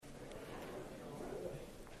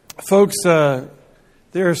Folks, there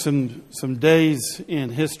are some days in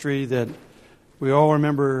history that we all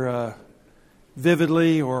remember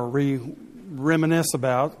vividly or reminisce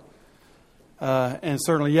about. And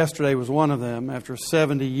certainly yesterday was one of them after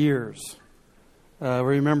 70 years. We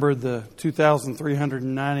remembered the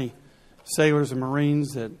 2,390 sailors and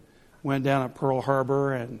Marines that went down at Pearl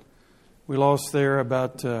Harbor, and we lost there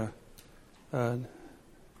about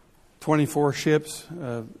 24 ships,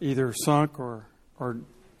 either sunk or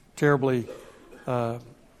terribly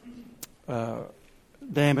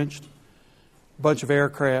damaged, a bunch of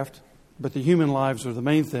aircraft, but the human lives are the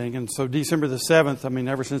main thing. And so December the 7th,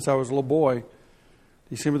 ever since I was a little boy,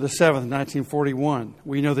 December the 7th, 1941,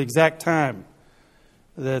 we know the exact time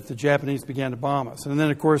that the Japanese began to bomb us. And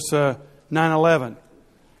then, of course, 9/11.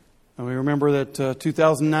 And we remember that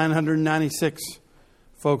 2,996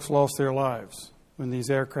 folks lost their lives when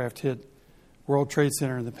these aircraft hit World Trade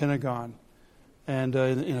Center and the Pentagon and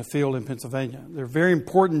in a field in Pennsylvania. They're very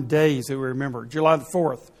important days that we remember. July the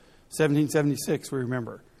 4th, 1776, we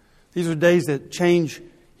remember. These are days that change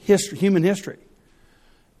history, human history.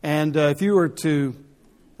 And if you were to,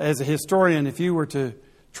 as a historian, if you were to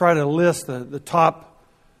try to list the top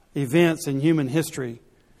events in human history,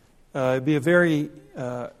 it'd be a very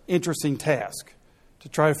interesting task to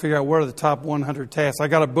try to figure out what are the top 100 tasks. I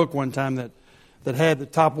got a book one time that had the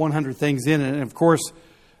top 100 things in it. And of course,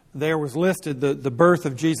 there was listed the birth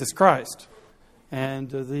of Jesus Christ and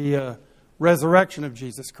the resurrection of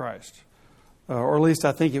Jesus Christ. Or at least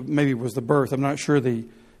I think it maybe was the birth. I'm not sure the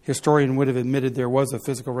historian would have admitted there was a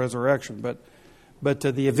physical resurrection. But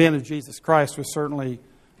the event of Jesus Christ was certainly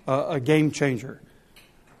a game changer.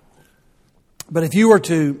 But if you were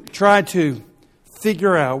to try to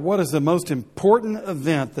figure out what is the most important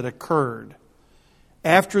event that occurred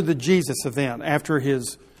after the Jesus event, after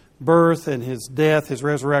his birth and his death, his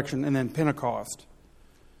resurrection, and then Pentecost,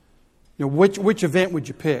 which event would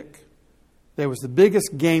you pick? That was the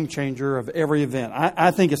biggest game changer of every event.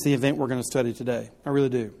 I think it's the event we're going to study today. I really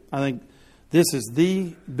do. I think this is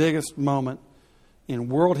the biggest moment in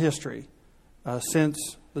world history since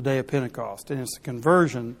the day of Pentecost, and it's the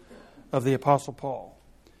conversion of the Apostle Paul.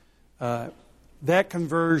 That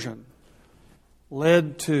conversion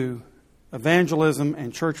led to evangelism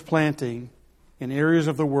and church planting in areas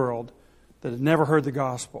of the world that had never heard the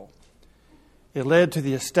gospel. It led to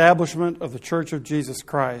the establishment of the Church of Jesus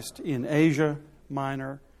Christ in Asia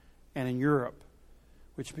Minor and in Europe,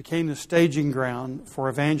 which became the staging ground for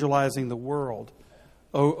evangelizing the world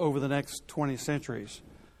over the next 20 centuries.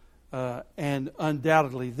 And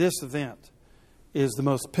undoubtedly, this event is the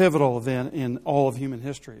most pivotal event in all of human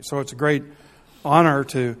history. So it's a great honor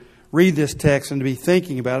to read this text and to be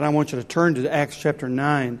thinking about it. I want you to turn to Acts chapter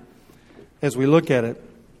 9 as we look at it.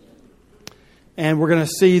 And we're going to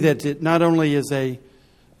see that it not only is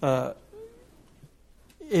an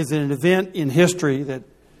event in history that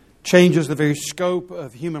changes the very scope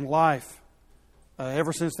of human life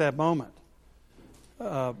ever since that moment,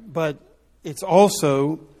 but it's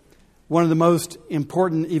also one of the most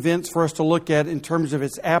important events for us to look at in terms of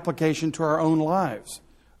its application to our own lives.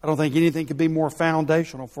 I don't think anything could be more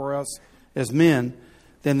foundational for us as men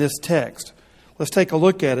than this text. Let's take a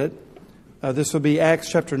look at it. This will be Acts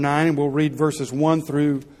chapter 9, and we'll read verses 1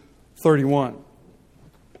 through 31.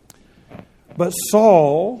 But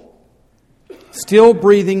Saul, still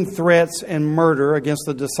breathing threats and murder against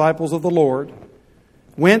the disciples of the Lord,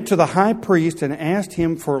 went to the high priest and asked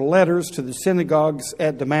him for letters to the synagogues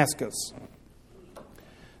at Damascus,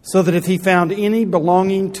 so that if he found any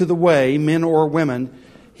belonging to the way, men or women,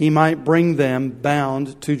 he might bring them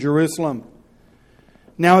bound to Jerusalem.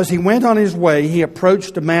 Now as he went on his way, he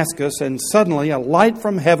approached Damascus, and suddenly a light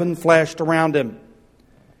from heaven flashed around him.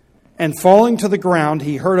 And falling to the ground,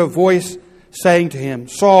 he heard a voice saying to him,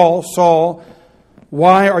 "Saul, Saul,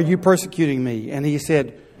 why are you persecuting me?" And he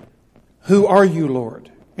said, "Who are you,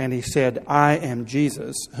 Lord?" And he said, "I am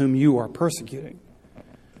Jesus, whom you are persecuting.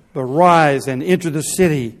 But rise and enter the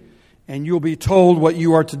city, and you'll be told what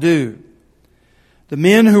you are to do." The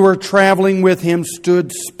men who were traveling with him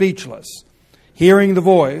stood speechless, hearing the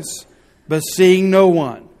voice, but seeing no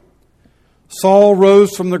one. Saul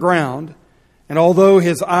rose from the ground, and although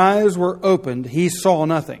his eyes were opened, he saw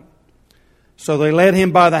nothing. So they led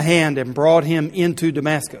him by the hand and brought him into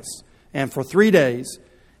Damascus. And for 3 days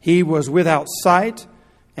he was without sight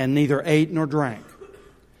and neither ate nor drank.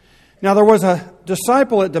 Now there was a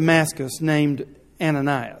disciple at Damascus named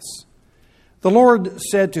Ananias. The Lord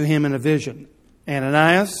said to him in a vision,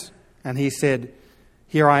 "Ananias?" And he said,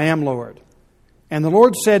 "Here I am, Lord." And the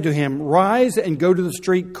Lord said to him, "Rise and go to the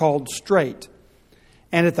street called Straight,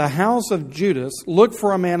 and at the house of Judas look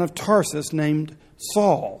for a man of Tarsus named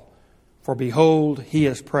Saul, for behold, he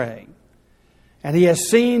is praying. And he has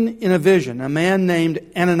seen in a vision a man named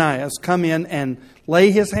Ananias come in and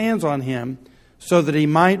lay his hands on him so that he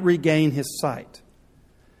might regain his sight.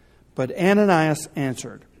 But Ananias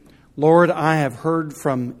answered, Lord, I have heard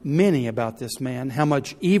from many about this man, how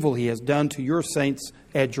much evil he has done to your saints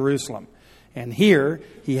at Jerusalem. And here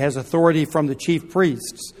he has authority from the chief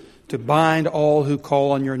priests to bind all who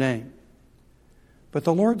call on your name. But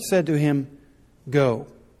the Lord said to him, Go,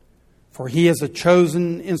 for he is a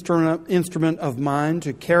chosen instrument of mine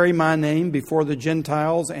to carry my name before the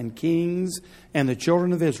Gentiles and kings and the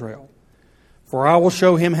children of Israel. For I will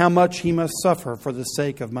show him how much he must suffer for the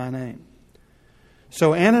sake of my name.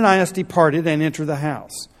 So Ananias departed and entered the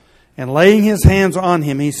house. And laying his hands on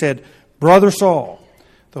him, he said, Brother Saul,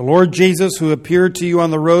 the Lord Jesus, who appeared to you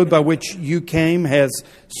on the road by which you came, has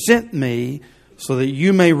sent me so that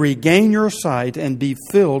you may regain your sight and be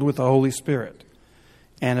filled with the Holy Spirit.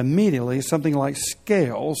 And immediately something like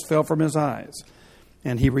scales fell from his eyes,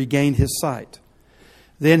 and he regained his sight.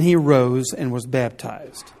 Then he rose and was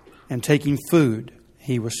baptized, and taking food,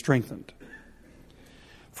 he was strengthened.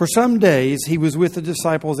 For some days he was with the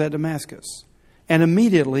disciples at Damascus, and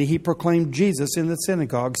immediately he proclaimed Jesus in the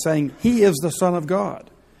synagogue, saying, He is the Son of God.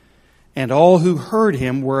 And all who heard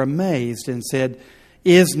him were amazed and said,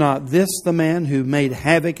 Is not this the man who made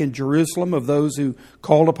havoc in Jerusalem of those who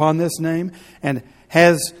called upon this name? And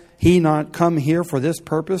has he not come here for this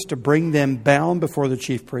purpose, to bring them bound before the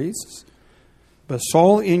chief priests? But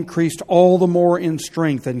Saul increased all the more in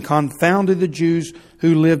strength and confounded the Jews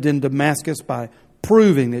who lived in Damascus by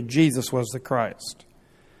proving that Jesus was the Christ.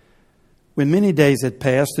 When many days had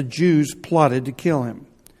passed, the Jews plotted to kill him.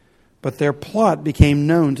 But their plot became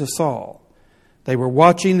known to Saul. They were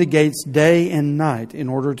watching the gates day and night in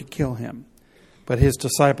order to kill him. But his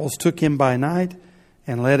disciples took him by night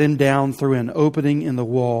and let him down through an opening in the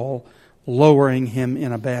wall, lowering him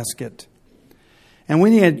in a basket. And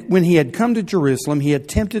when he had come to Jerusalem, he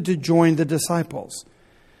attempted to join the disciples.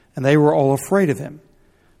 And they were all afraid of him,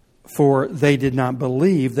 for they did not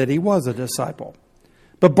believe that he was a disciple.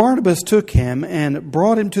 But Barnabas took him and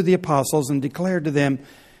brought him to the apostles and declared to them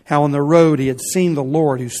how on the road he had seen the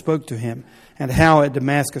Lord who spoke to him, and how at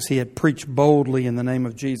Damascus he had preached boldly in the name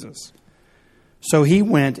of Jesus. So he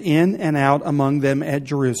went in and out among them at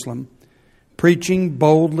Jerusalem, preaching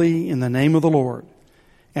boldly in the name of the Lord.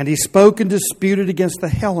 And he spoke and disputed against the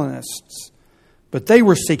Hellenists, but they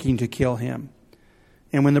were seeking to kill him.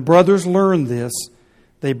 And when the brothers learned this,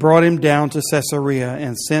 they brought him down to Caesarea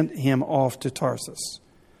and sent him off to Tarsus.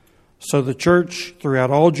 So the church throughout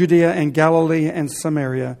all Judea and Galilee and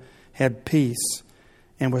Samaria had peace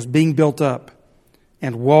and was being built up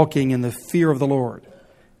and walking in the fear of the Lord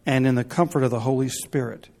and in the comfort of the Holy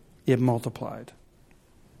Spirit. It multiplied.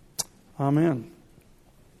 Amen.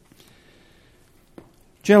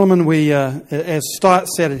 Gentlemen, we, as Stott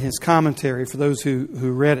said in his commentary, for those who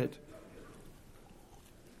read it,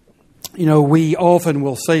 we often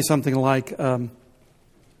will say something like,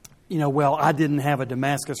 well, I didn't have a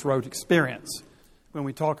Damascus Road experience when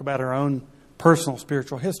we talk about our own personal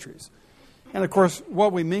spiritual histories. And of course,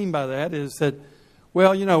 what we mean by that is that,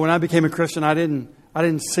 well, when I became a Christian, I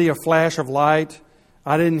didn't see a flash of light.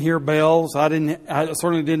 I didn't hear bells. I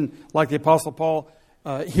certainly didn't, like the Apostle Paul,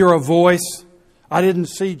 hear a voice. I didn't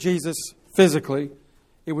see Jesus physically.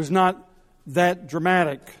 It was not that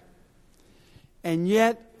dramatic. And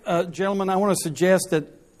yet, gentlemen, I want to suggest that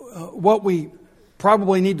what we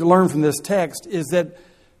probably need to learn from this text is that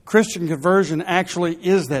Christian conversion actually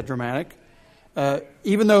is that dramatic.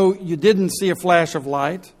 Even though you didn't see a flash of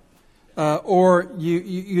light, or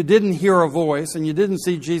you didn't hear a voice, and you didn't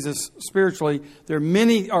see Jesus spiritually, there are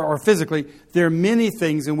many, or physically, there are many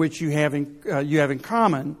things in which you have in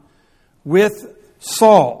common with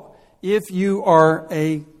Saul, if you are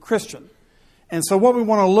a Christian. And so what we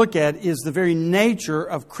want to look at is the very nature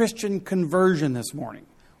of Christian conversion this morning.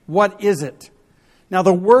 What is it? Now,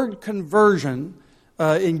 the word conversion,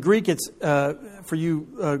 in Greek, it's for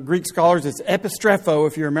you Greek scholars, it's epistrepho,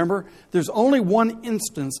 if you remember. There's only one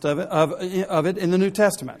instance of it in the New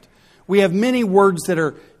Testament. We have many words that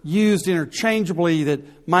are used interchangeably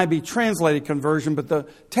that might be translated conversion,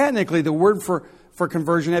 but technically the word for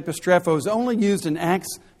conversion, epistrepho, is only used in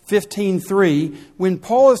Acts 15:3 when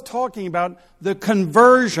Paul is talking about the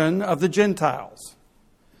conversion of the Gentiles.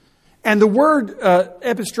 And the word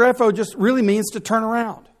epistrepho just really means to turn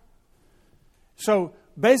around. So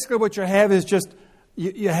basically what you have is just,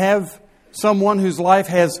 you have someone whose life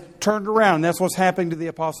has turned around. That's what's happening to the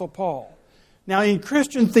Apostle Paul. Now in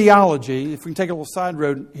Christian theology, if we can take a little side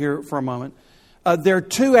road here for a moment, there are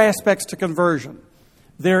two aspects to conversion.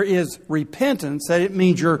 there is repentance, that it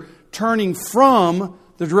means you're turning from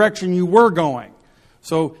the direction you were going.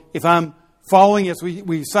 So if I'm following, as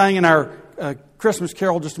we sang in our Christmas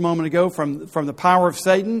carol just a moment ago, from the power of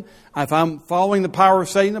Satan, if I'm following the power of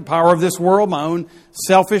Satan, the power of this world, my own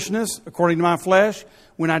selfishness, according to my flesh,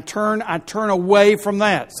 when I turn away from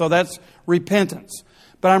that. So that's repentance.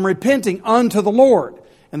 But I'm repenting unto the Lord.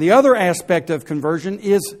 And the other aspect of conversion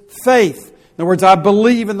is faith. In other words, I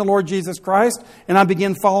believe in the Lord Jesus Christ and I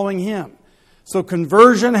begin following Him. So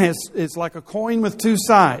conversion is like a coin with two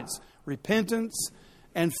sides, repentance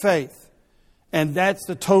and faith. And that's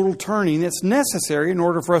the total turning that's necessary in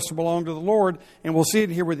order for us to belong to the Lord. And we'll see it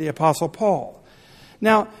here with the Apostle Paul.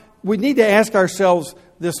 Now, we need to ask ourselves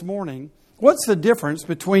this morning, what's the difference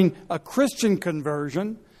between a Christian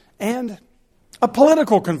conversion and a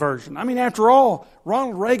political conversion? I mean, after all,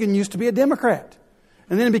 Ronald Reagan used to be a Democrat.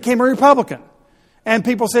 And then he became a Republican. And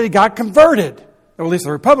people said he got converted. Or at least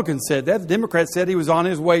the Republicans said that. The Democrats said he was on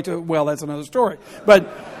his way to, well, that's another story. But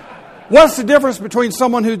what's the difference between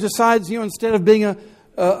someone who decides, instead of being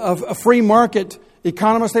a free market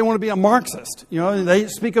economist, they want to be a Marxist? They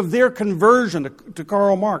speak of their conversion to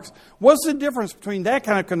Karl Marx. What's the difference between that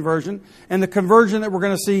kind of conversion and the conversion that we're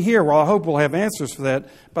going to see here? Well, I hope we'll have answers for that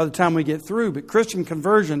by the time we get through. But Christian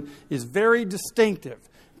conversion is very distinctive.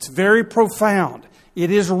 It's very profound.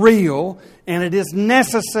 It is real and it is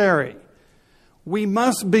necessary. We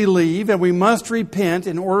must believe and we must repent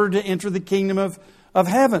in order to enter the kingdom of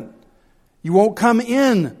heaven. You won't come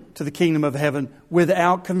in to the kingdom of heaven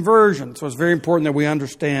without conversion. So it's very important that we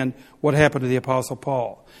understand what happened to the Apostle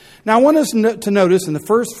Paul. Now I want us to notice in the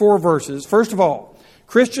first 4 verses, first of all,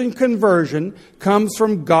 Christian conversion comes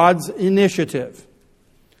from God's initiative.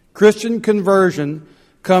 Christian conversion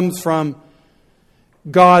comes from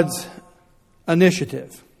God's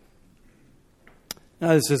initiative.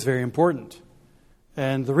 Now this is very important.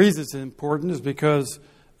 And the reason it's important is because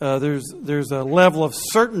there's a level of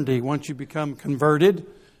certainty once you become converted,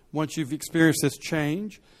 once you've experienced this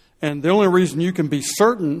change. And the only reason you can be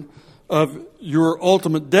certain of your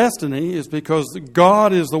ultimate destiny is because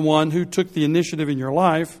God is the one who took the initiative in your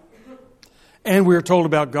life. And we're told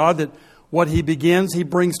about God that what He begins, He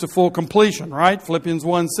brings to full completion, right? Philippians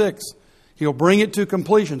 1:6. He'll bring it to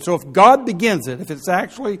completion. So if God begins it, if it's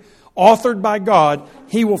actually authored by God,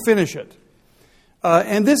 He will finish it.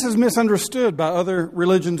 And this is misunderstood by other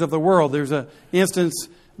religions of the world. There's an instance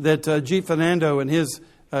that G. Fernando in his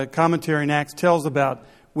commentary in Acts tells about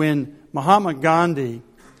when Mahatma Gandhi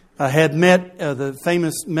had met the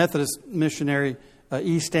famous Methodist missionary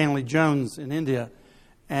E. Stanley Jones in India.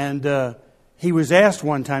 And he was asked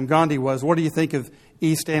one time, Gandhi was, what do you think of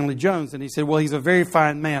E. Stanley Jones? And he said, well, he's a very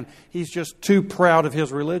fine man. He's just too proud of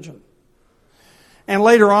his religion. And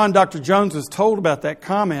later on, Dr. Jones was told about that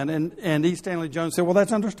comment, and E. Stanley Jones said, well,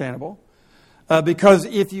 that's understandable. Because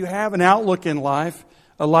if you have an outlook in life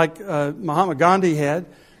like Mahatma Gandhi had,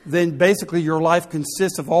 then basically your life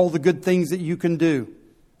consists of all the good things that you can do.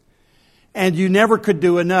 And you never could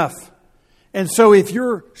do enough. And so if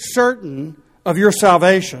you're certain of your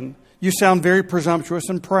salvation, you sound very presumptuous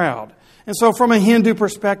and proud. And so from a Hindu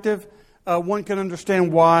perspective, one can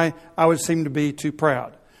understand why I would seem to be too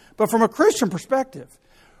proud. But from a Christian perspective,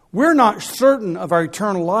 we're not certain of our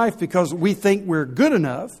eternal life because we think we're good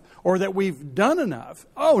enough or that we've done enough.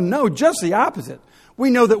 Oh no, just the opposite.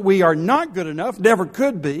 We know that we are not good enough, never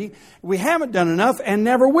could be. We haven't done enough and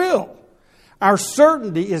never will. Our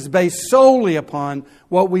certainty is based solely upon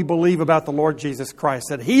what we believe about the Lord Jesus Christ,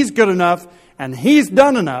 that He's good enough and He's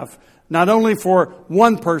done enough, not only for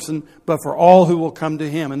one person, but for all who will come to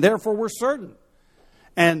Him. And therefore we're certain.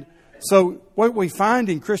 And so what we find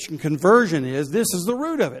in Christian conversion is, this is the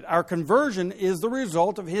root of it. Our conversion is the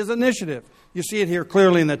result of His initiative. You see it here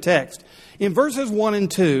clearly in the text. In verses 1 and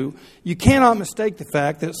 2, you cannot mistake the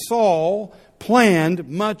fact that Saul planned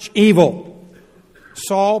much evil.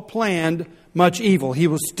 Saul planned much evil. He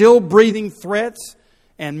was still breathing threats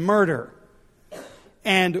and murder.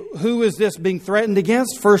 And who is this being threatened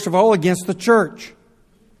against? First of all, against the church.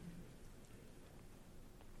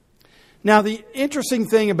 Now, the interesting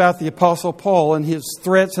thing about the Apostle Paul and his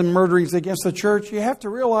threats and murderings against the church, you have to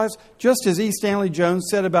realize, just as E. Stanley Jones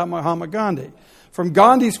said about Mahatma Gandhi, from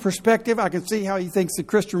Gandhi's perspective, I can see how he thinks the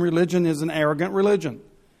Christian religion is an arrogant religion.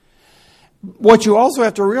 What you also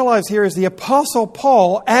have to realize here is the Apostle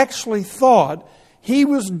Paul actually thought he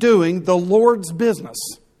was doing the Lord's business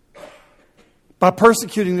by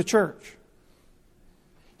persecuting the church.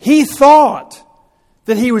 He thought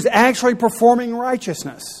that he was actually performing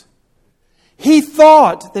righteousness. He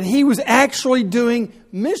thought that he was actually doing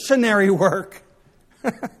missionary work.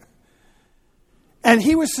 And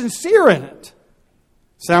he was sincere in it.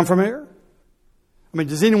 Sound familiar? I mean,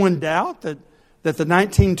 does anyone doubt that the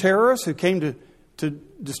 19 terrorists who came to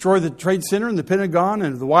destroy the Trade Center and the Pentagon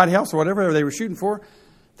and the White House or whatever they were shooting for,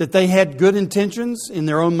 that they had good intentions in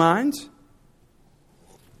their own minds?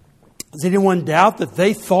 Does anyone doubt that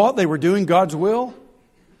they thought they were doing God's will?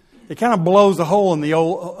 It kind of blows a hole in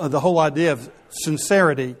the whole idea of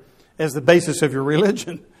sincerity as the basis of your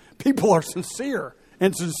religion. People are sincere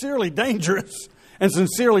and sincerely dangerous and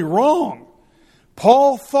sincerely wrong.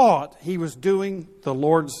 Paul thought he was doing the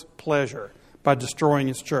Lord's pleasure by destroying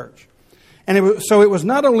his church. And it was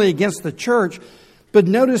not only against the church, but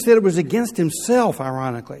notice that it was against himself,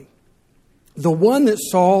 ironically. The one that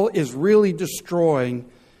Saul is really destroying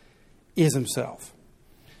is himself.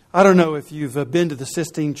 I don't know if you've been to the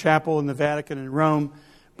Sistine Chapel in the Vatican in Rome,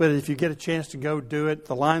 but if you get a chance to go do it,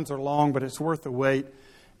 the lines are long, but it's worth the wait.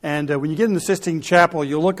 And when you get in the Sistine Chapel,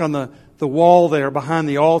 you look on the wall there behind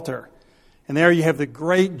the altar, and there you have the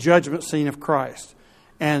great judgment scene of Christ.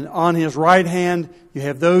 And on His right hand, you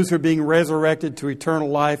have those who are being resurrected to eternal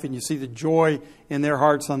life, and you see the joy in their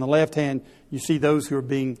hearts. On the left hand, you see those who are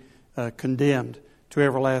being condemned to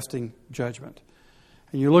everlasting judgment.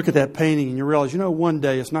 And you look at that painting and you realize, one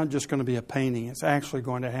day it's not just going to be a painting, it's actually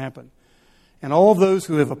going to happen. And all of those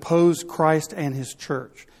who have opposed Christ and His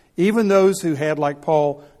church, even those who had, like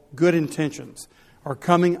Paul, good intentions, are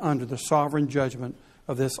coming under the sovereign judgment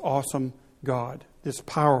of this awesome God, this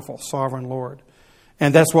powerful sovereign Lord.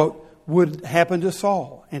 And that's what would happen to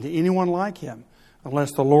Saul and to anyone like him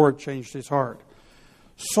unless the Lord changed his heart.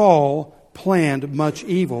 Saul planned much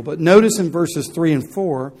evil. But notice in verses 3 and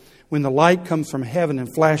 4, when the light comes from heaven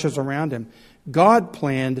and flashes around him, God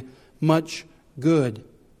planned much good.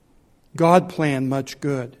 God planned much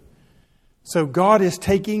good. So God is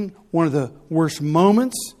taking one of the worst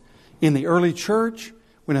moments in the early church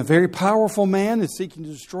when a very powerful man is seeking to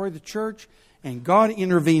destroy the church, and God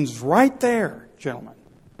intervenes right there, gentlemen,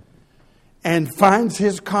 and finds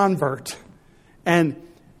his convert. And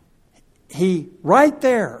he, right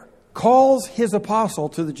there, calls his apostle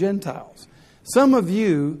to the Gentiles. Some of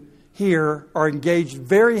you here are engaged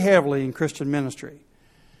very heavily in Christian ministry.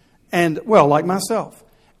 And, well, like myself.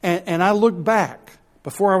 And I look back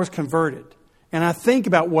before I was converted, and I think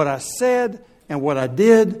about what I said and what I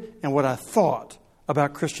did and what I thought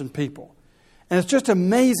about Christian people. And it's just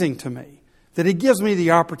amazing to me that it gives me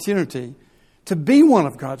the opportunity to be one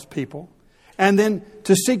of God's people and then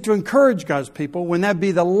to seek to encourage God's people when that'd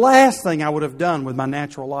be the last thing I would have done with my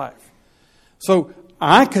natural life. So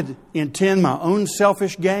I could intend my own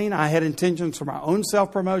selfish gain. I had intentions for my own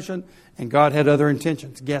self-promotion, and God had other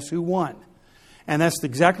intentions. Guess who won? And that's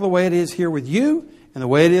exactly the way it is here with you and the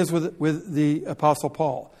way it is with the Apostle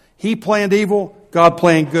Paul. He planned evil, God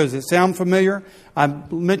planned good. Does it sound familiar? I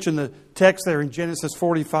mentioned the text there in Genesis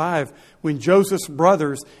 45 when Joseph's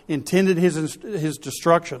brothers intended his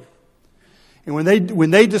destruction. And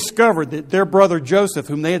when they discovered that their brother Joseph,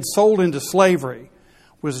 whom they had sold into slavery,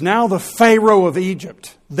 was now the Pharaoh of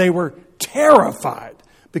Egypt, they were terrified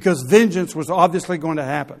because vengeance was obviously going to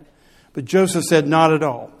happen. But Joseph said, not at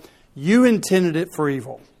all. You intended it for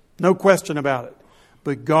evil. No question about it.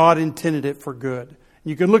 But God intended it for good.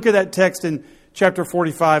 You can look at that text in chapter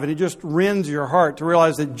 45 and it just rends your heart to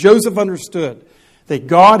realize that Joseph understood that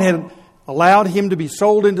God had allowed him to be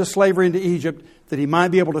sold into slavery into Egypt that he might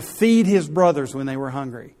be able to feed his brothers when they were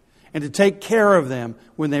hungry and to take care of them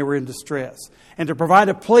when they were in distress and to provide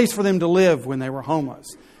a place for them to live when they were homeless.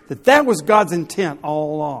 That was God's intent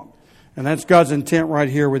all along. And that's God's intent right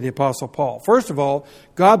here with the Apostle Paul. First of all,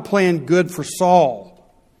 God planned good for Saul.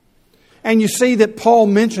 And you see that Paul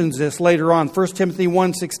mentions this later on, 1 Timothy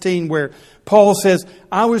 1:16, where Paul says,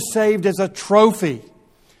 I was saved as a trophy.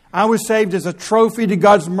 I was saved as a trophy to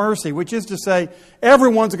God's mercy, which is to say,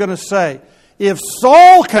 everyone's going to say, if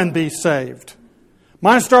Saul can be saved,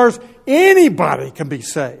 my stars, anybody can be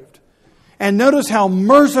saved. And notice how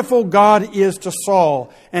merciful God is to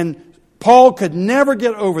Saul. And Paul could never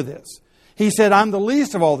get over this. He said, I'm the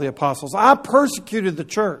least of all the apostles. I persecuted the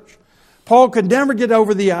church. Paul could never get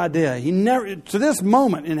over the idea. To this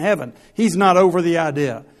moment in heaven, he's not over the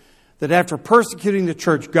idea that after persecuting the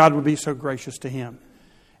church, God would be so gracious to him.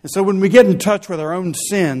 And so when we get in touch with our own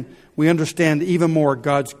sin, we understand even more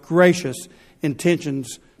God's gracious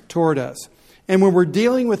intentions toward us. And when we're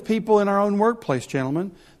dealing with people in our own workplace,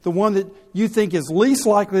 gentlemen, the one that you think is least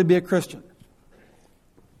likely to be a Christian,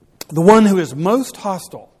 the one who is most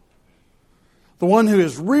hostile, the one who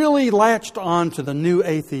is really latched on to the new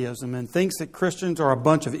atheism and thinks that Christians are a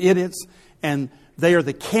bunch of idiots and they are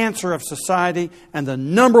the cancer of society and the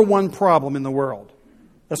number one problem in the world.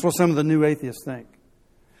 That's what some of the new atheists think.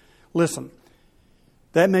 Listen,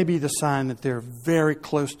 that may be the sign that they're very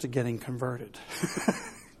close to getting converted.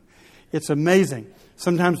 It's amazing.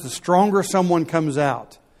 Sometimes the stronger someone comes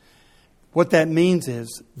out, what that means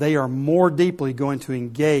is they are more deeply going to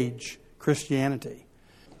engage Christianity.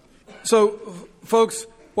 So, folks,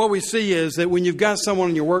 what we see is that when you've got someone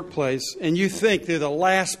in your workplace and you think they're the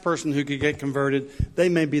last person who could get converted, they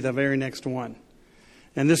may be the very next one.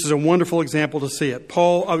 And this is a wonderful example to see it.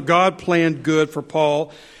 God planned good for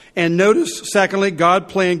Paul. And notice, secondly, God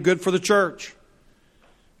planned good for the church.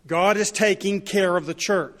 God is taking care of the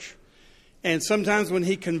church. And sometimes when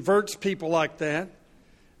He converts people like that,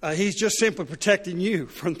 He's just simply protecting you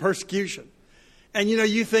from persecution. And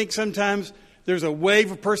you think sometimes there's a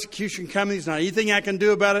wave of persecution coming. There's not anything I can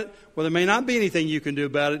do about it. Well, there may not be anything you can do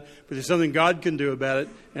about it, but there's something God can do about it.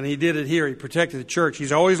 And He did it here. He protected the church.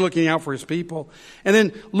 He's always looking out for His people. And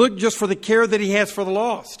then look just for the care that He has for the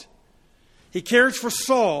lost. He cares for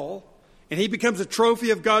Saul, and he becomes a trophy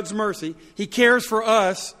of God's mercy. He cares for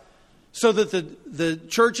us so that the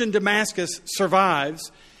church in Damascus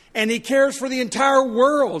survives. And He cares for the entire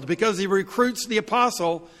world because He recruits the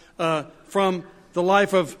apostle from the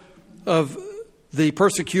life of the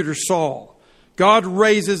persecutor Saul. God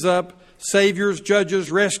raises up saviors,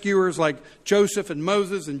 judges, rescuers like Joseph and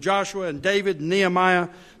Moses and Joshua and David and Nehemiah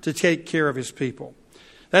to take care of His people.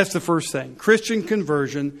 That's the first thing. Christian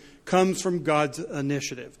conversion comes from God's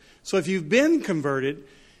initiative. So if you've been converted,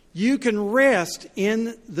 you can rest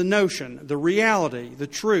in the notion, the reality, the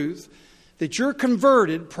truth, that you're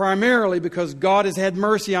converted primarily because God has had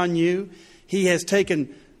mercy on you. He has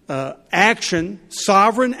taken action,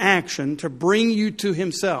 sovereign action, to bring you to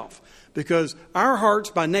Himself. Because our hearts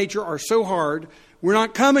by nature are so hard, we're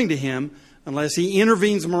not coming to Him unless He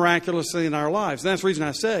intervenes miraculously in our lives. And that's the reason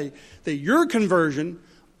I say that your conversion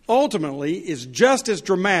ultimately is just as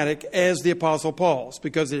dramatic as the Apostle Paul's,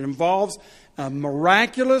 because it involves a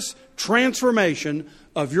miraculous transformation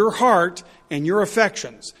of your heart and your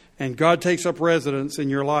affections. And God takes up residence in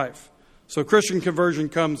your life. So Christian conversion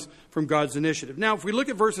comes from God's initiative. Now, if we look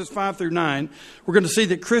at verses 5 through 9, we're going to see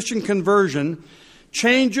that Christian conversion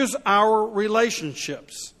changes our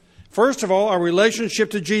relationships. First of all, our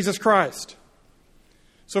relationship to Jesus Christ.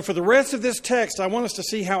 So for the rest of this text, I want us to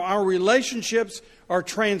see how our relationships are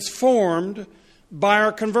transformed by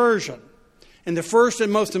our conversion. And the first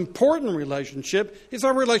and most important relationship is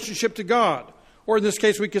our relationship to God. Or in this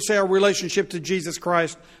case, we could say our relationship to Jesus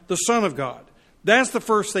Christ, the Son of God. That's the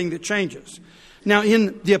first thing that changes. Now,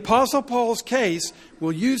 in the Apostle Paul's case,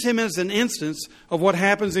 we'll use him as an instance of what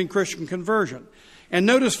happens in Christian conversion. And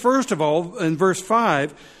notice, first of all, in verse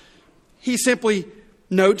 5, he simply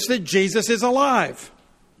notes that Jesus is alive.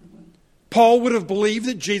 Paul would have believed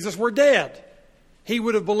that Jesus were dead. He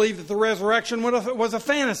would have believed that the resurrection was a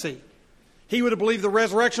fantasy. He would have believed the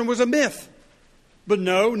resurrection was a myth. But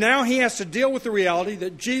no, now he has to deal with the reality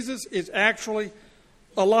that Jesus is actually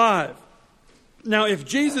alive. Now, if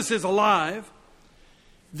Jesus is alive,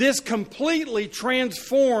 this completely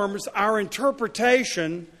transforms our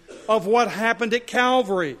interpretation of what happened at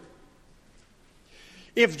Calvary.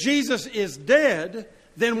 If Jesus is dead,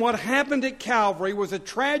 then what happened at Calvary was a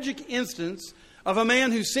tragic instance of a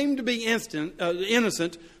man who seemed to be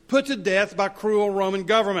innocent put to death by cruel Roman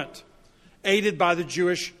government, aided by the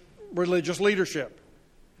Jewish religious leadership.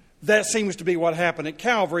 That seems to be what happened at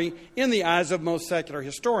Calvary in the eyes of most secular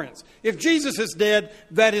historians. If Jesus is dead,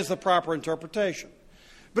 that is the proper interpretation.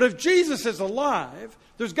 But if Jesus is alive,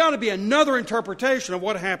 there's got to be another interpretation of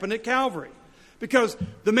what happened at Calvary. Because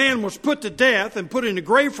the man was put to death and put in a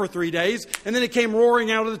grave for 3 days, and then he came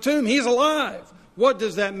roaring out of the tomb. He's alive. What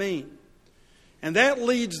does that mean? And that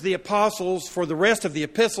leads the apostles for the rest of the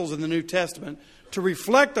epistles in the New Testament to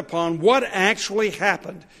reflect upon what actually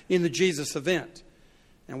happened in the Jesus event.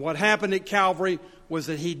 And what happened at Calvary was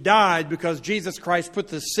that He died because Jesus Christ put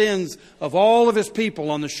the sins of all of His people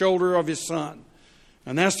on the shoulder of His Son.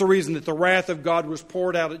 And that's the reason that the wrath of God was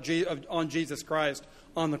poured out on Jesus Christ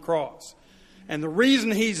on the cross. And the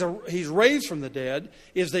reason He's raised from the dead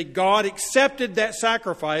is that God accepted that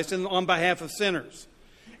sacrifice on behalf of sinners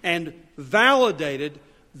and validated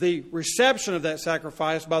the reception of that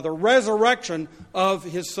sacrifice by the resurrection of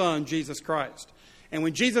His Son, Jesus Christ. And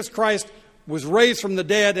when Jesus Christ was raised from the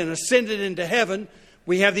dead and ascended into heaven,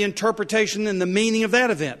 we have the interpretation and the meaning of that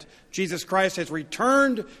event. Jesus Christ has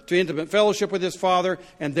returned to intimate fellowship with His Father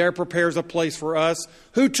and there prepares a place for us,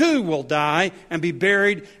 who too will die and be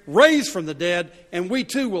buried, raised from the dead, and we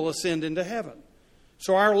too will ascend into heaven.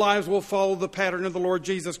 So our lives will follow the pattern of the Lord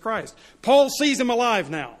Jesus Christ. Paul sees Him alive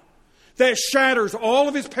now. That shatters all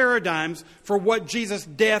of his paradigms for what Jesus'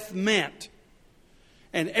 death meant.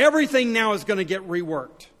 And everything now is going to get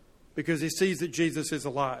reworked. because he sees that Jesus is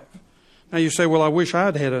alive. Now you say, well, I wish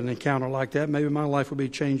I'd had an encounter like that. Maybe my life would be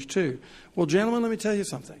changed too. Well, gentlemen, let me tell you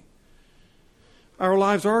something. Our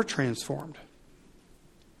lives are transformed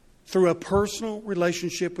through a personal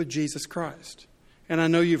relationship with Jesus Christ. And I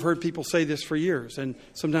know you've heard people say this for years. And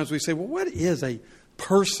sometimes we say, well, what is a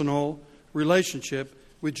personal relationship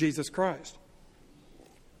with Jesus Christ?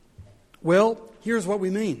 Well, here's what we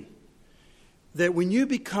mean. That when you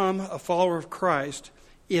become a follower of Christ,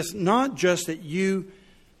 it's not just that you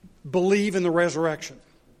believe in the resurrection.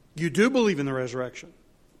 You do believe in the resurrection.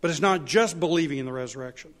 But it's not just believing in the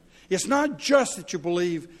resurrection. It's not just that you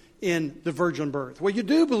believe in the virgin birth. Well, you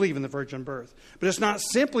do believe in the virgin birth. But it's not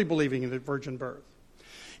simply believing in the virgin birth.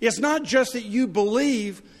 It's not just that you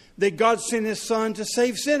believe that God sent His Son to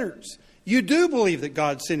save sinners. You do believe that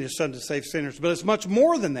God sent His Son to save sinners, but it's much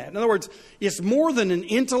more than that. In other words, it's more than an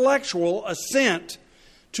intellectual assent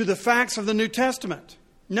to the facts of the New Testament.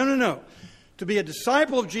 No. To be a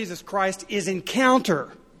disciple of Jesus Christ is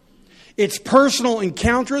encounter. It's personal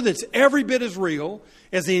encounter that's every bit as real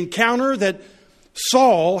as the encounter that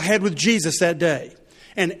Saul had with Jesus that day.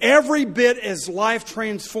 And every bit as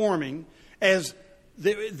life-transforming as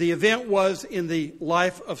the event was in the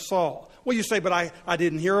life of Saul. Well, you say, but I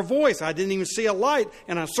didn't hear a voice. I didn't even see a light.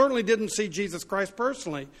 And I certainly didn't see Jesus Christ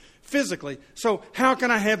personally, physically. So how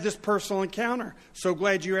can I have this personal encounter? So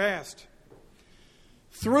glad you asked.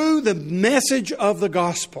 Through the message of the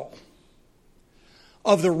gospel,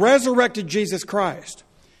 of the resurrected Jesus Christ,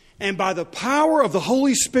 and by the power of the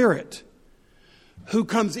Holy Spirit who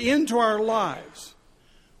comes into our lives,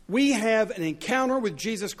 we have an encounter with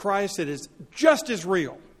Jesus Christ that is just as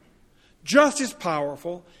real, just as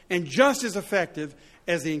powerful, and just as effective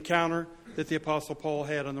as the encounter that the Apostle Paul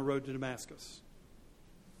had on the road to Damascus.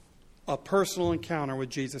 A personal encounter with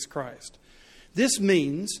Jesus Christ. This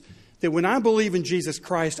means that when I believe in Jesus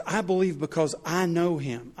Christ, I believe because I know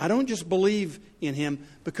Him. I don't just believe in Him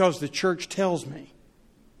because the church tells me.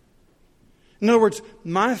 In other words,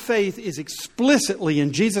 my faith is explicitly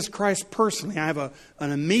in Jesus Christ personally. I have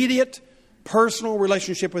an immediate personal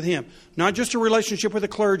relationship with Him. Not just a relationship with the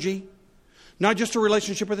clergy. Not just a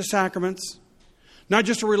relationship with the sacraments. Not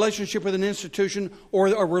just a relationship with an institution or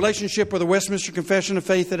a relationship with the Westminster Confession of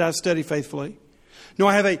Faith that I study faithfully. No,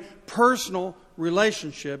 I have a personal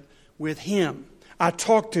relationship with Him. I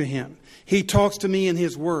talk to Him. He talks to me in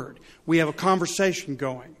His Word. We have a conversation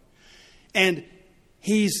going. And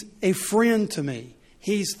He's a friend to me.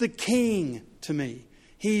 He's the King to me.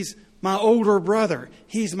 He's my older brother.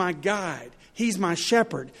 He's my guide. He's my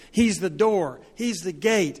shepherd. He's the door. He's the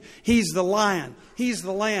gate. He's the lion. He's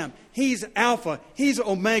the lamb. He's Alpha. He's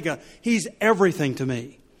Omega. He's everything to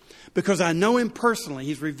me. Because I know Him personally.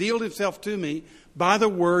 He's revealed Himself to me by the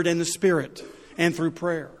Word and the Spirit and through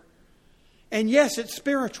prayer. And yes, it's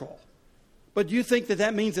spiritual. But do you think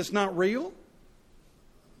that means it's not real?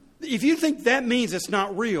 If you think that means it's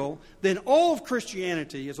not real, then all of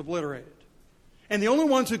Christianity is obliterated. And the only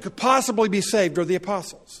ones who could possibly be saved are the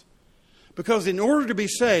apostles. Because in order to be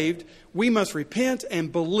saved, we must repent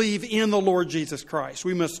and believe in the Lord Jesus Christ.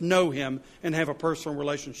 We must know Him and have a personal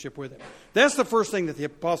relationship with Him. That's the first thing that the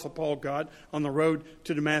Apostle Paul got on the road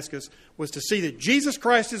to Damascus, was to see that Jesus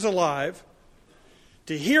Christ is alive,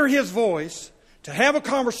 to hear His voice, to have a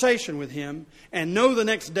conversation with Him, and know the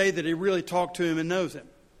next day that he really talked to Him and knows Him.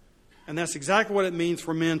 And that's exactly what it means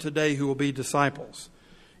for men today who will be disciples.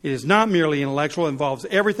 It is not merely intellectual. It involves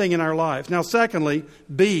everything in our lives. Now, secondly,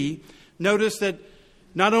 B, notice that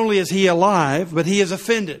not only is He alive, but He is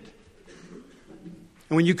offended.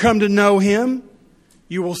 And when you come to know Him,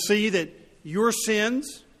 you will see that your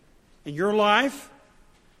sins and your life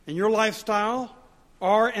and your lifestyle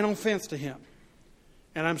are an offense to Him.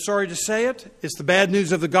 And I'm sorry to say it, it's the bad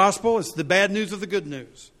news of the gospel. It's the bad news of the good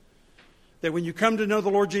news. That when you come to know the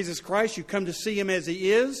Lord Jesus Christ, you come to see Him as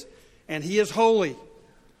He is, and He is holy.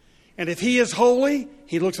 And if He is holy,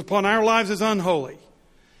 He looks upon our lives as unholy.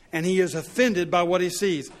 And He is offended by what He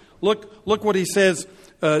sees. Look what He says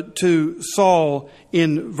to Saul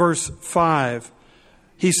in verse 5.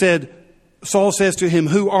 Saul says to Him,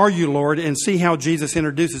 "Who are you, Lord?" And see how Jesus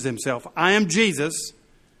introduces Himself. "I am Jesus."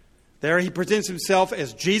 There He presents Himself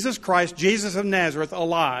as Jesus Christ, Jesus of Nazareth,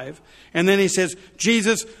 alive. And then He says,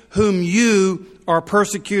 "Jesus, whom you are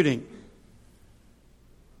persecuting."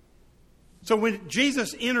 So when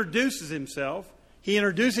Jesus introduces Himself, He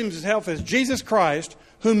introduces Himself as Jesus Christ,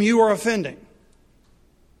 whom you are offending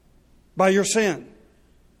by your sin.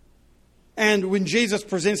 And when Jesus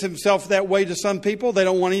presents Himself that way to some people, they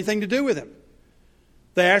don't want anything to do with Him.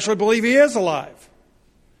 They actually believe He is alive.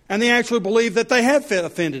 And they actually believe that they have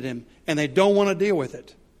offended Him. And they don't want to deal with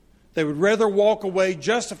it. They would rather walk away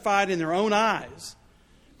justified in their own eyes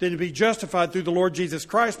than to be justified through the Lord Jesus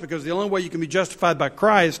Christ, because the only way you can be justified by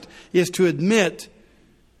Christ is to admit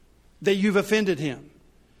that you've offended him.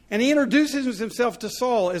 And he introduces himself to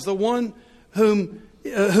Saul as the one who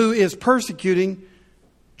is persecuting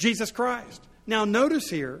Jesus Christ. Now notice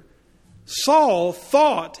here, Saul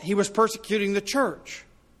thought he was persecuting the church.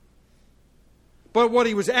 But what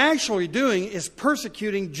he was actually doing is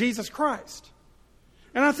persecuting Jesus Christ.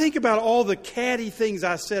 And I think about all the catty things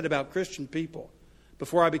I said about Christian people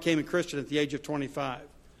before I became a Christian at the age of 25.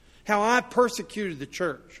 How I persecuted the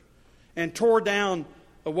church and tore down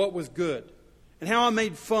what was good. And how I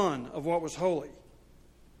made fun of what was holy.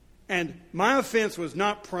 And my offense was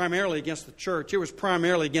not primarily against the church. It was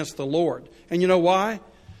primarily against the Lord. And you know why?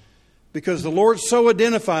 Because the Lord so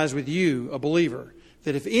identifies with you, a believer,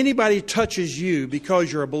 that if anybody touches you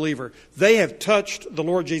because you're a believer, they have touched the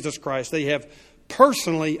Lord Jesus Christ. They have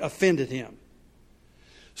personally offended him.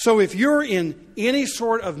 So if you're in any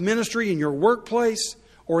sort of ministry in your workplace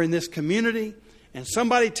or in this community, and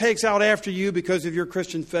somebody takes out after you because of your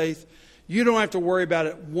Christian faith, you don't have to worry about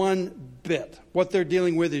it one bit. What they're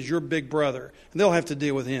dealing with is your big brother, and they'll have to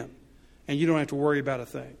deal with him. And you don't have to worry about a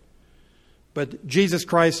thing. But Jesus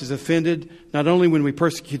Christ is offended not only when we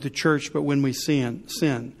persecute the church, but when we sin.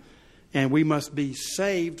 And we must be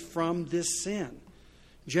saved from this sin.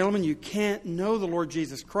 Gentlemen, you can't know the Lord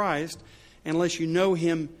Jesus Christ unless you know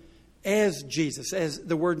him as Jesus, as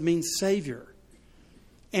the word means Savior.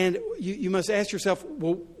 And you must ask yourself,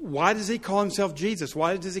 well, why does he call himself Jesus?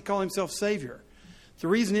 Why does he call himself Savior? The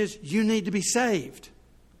reason is you need to be saved.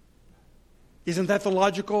 Isn't that the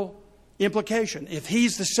logical implication? If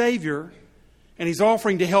he's the Savior and he's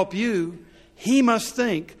offering to help you, he must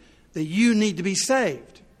think that you need to be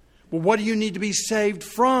saved. Well, what do you need to be saved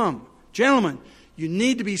from? Gentlemen, you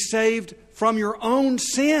need to be saved from your own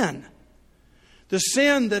sin. The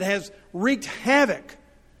sin that has wreaked havoc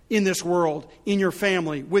in this world, in your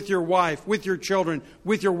family, with your wife, with your children,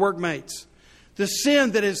 with your workmates. The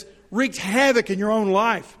sin that has wreaked havoc in your own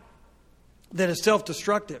life, that is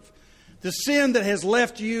self-destructive. The sin that has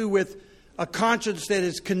left you with a conscience that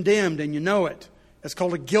is condemned and you know it. It's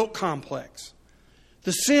called a guilt complex.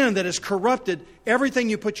 The sin that has corrupted everything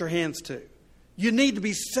you put your hands to. You need to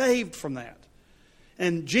be saved from that.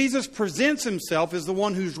 And Jesus presents himself as the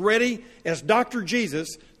one who's ready, as Dr.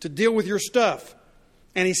 Jesus, to deal with your stuff.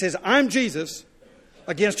 And he says, I'm Jesus,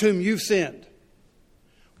 against whom you've sinned.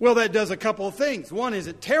 Well, that does a couple of things. One is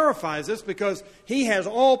it terrifies us because he has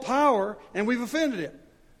all power and we've offended him.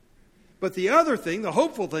 But the other thing, the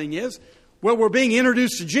hopeful thing is, well, we're being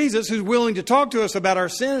introduced to Jesus, who's willing to talk to us about our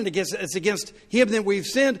sin, and it's against him that we've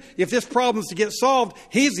sinned. If this problem's to get solved,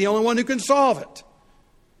 he's the only one who can solve it.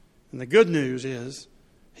 And the good news is,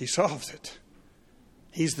 he solves it.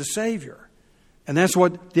 He's the Savior. And that's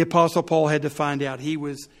what the Apostle Paul had to find out. He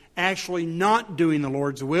was actually not doing the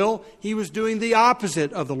Lord's will. He was doing the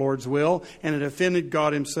opposite of the Lord's will, and it offended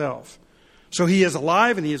God himself. So he is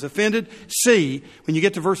alive and he is offended. See, when you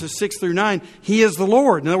get to verses 6 through 9, he is the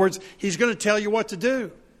Lord. In other words, he's going to tell you what to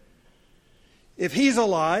do. If he's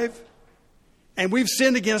alive and we've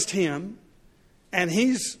sinned against him and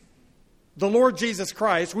he's the Lord Jesus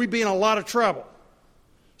Christ, we'd be in a lot of trouble.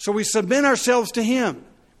 So we submit ourselves to him.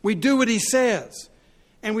 We do what he says.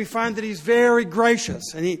 And we find that he's very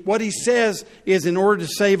gracious. And what he says is in order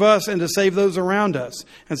to save us and to save those around us.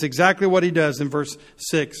 That's exactly what he does in verse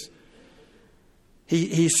 6.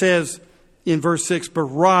 He says in verse 6, but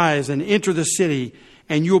rise and enter the city,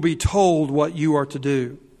 and you'll be told what you are to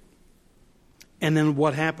do. And then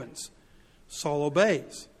what happens? Saul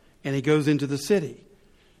obeys, and he goes into the city.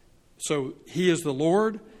 So he is the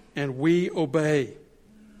Lord, and we obey.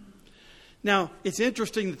 Now, it's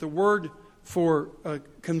interesting that the word for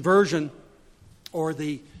conversion, or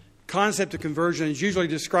the concept of conversion, is usually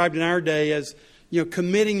described in our day as,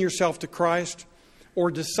 committing yourself to Christ or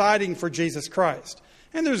deciding for Jesus Christ.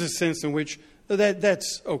 And there's a sense in which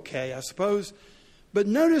that's okay, I suppose. But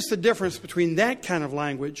notice the difference between that kind of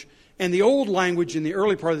language and the old language in the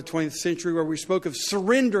early part of the 20th century where we spoke of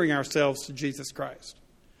surrendering ourselves to Jesus Christ.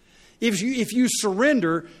 If you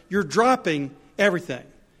surrender, you're dropping everything.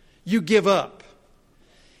 You give up.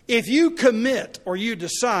 If you commit or you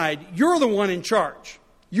decide, you're the one in charge.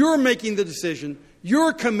 You're making the decision.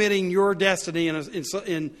 You're committing your destiny in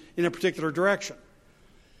a particular direction.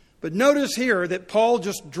 But notice here that Paul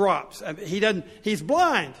just drops. He's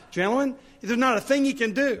blind, gentlemen. There's not a thing he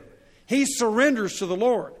can do. He surrenders to the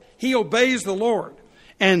Lord. He obeys the Lord.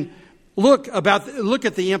 And look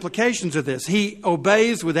at the implications of this. He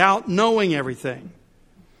obeys without knowing everything.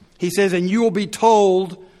 He says, and you will be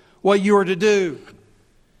told what you are to do.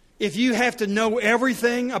 if you have to know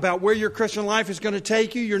everything about where your Christian life is going to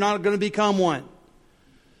take you, you're not going to become one.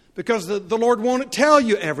 Because the Lord won't tell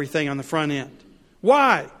you everything on the front end.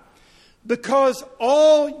 Why? Because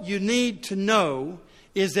all you need to know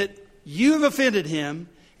is that you've offended Him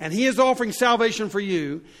and He is offering salvation for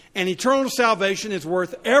you, and eternal salvation is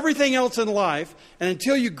worth everything else in life. And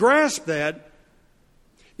until you grasp that,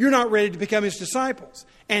 you're not ready to become His disciples.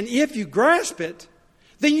 And if you grasp it,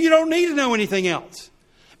 then you don't need to know anything else.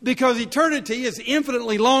 Because eternity is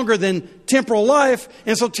infinitely longer than temporal life,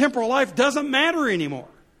 and so temporal life doesn't matter anymore.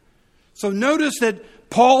 So notice that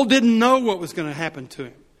Paul didn't know what was going to happen to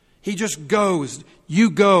him. He just goes. You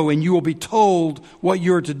go and you will be told what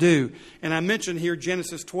you're to do. And I mentioned here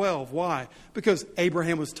Genesis 12. Why? Because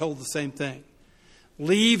Abraham was told the same thing.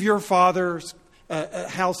 Leave your father's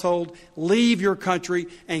household, leave your country,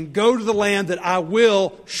 and go to the land that I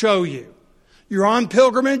will show you. You're on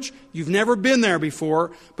pilgrimage. You've never been there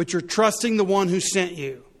before, but you're trusting the one who sent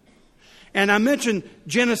you. And I mentioned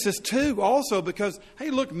Genesis 2 also because,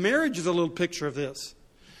 hey, look, marriage is a little picture of this.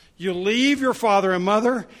 You leave your father and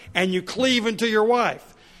mother and you cleave unto your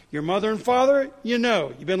wife. Your mother and father, you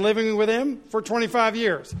know. You've been living with them for 25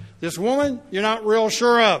 years. This woman, you're not real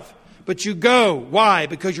sure of. But you go. Why?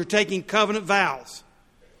 Because you're taking covenant vows.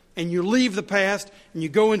 And you leave the past and you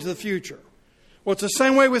go into the future. Well, it's the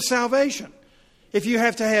same way with salvation. If you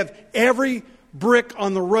have to have every brick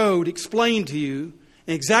on the road explained to you,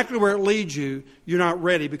 and exactly where it leads you, you're not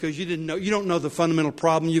ready because you don't know the fundamental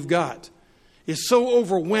problem you've got. It's so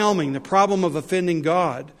overwhelming, the problem of offending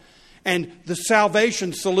God. And the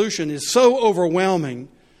salvation solution is so overwhelming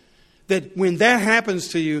that when that happens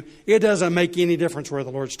to you, it doesn't make any difference where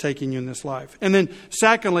the Lord's taking you in this life. And then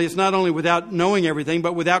secondly, it's not only without knowing everything,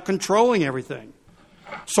 but without controlling everything.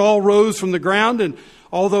 Saul rose from the ground, and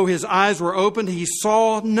although his eyes were opened, he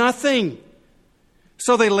saw nothing.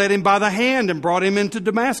 So they led him by the hand and brought him into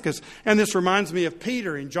Damascus. And this reminds me of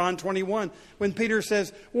Peter in John 21, when Peter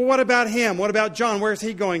says, well, what about him? What about John? Where's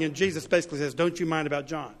he going? And Jesus basically says, don't you mind about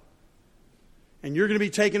John. And you're going to be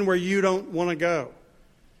taken where you don't want to go.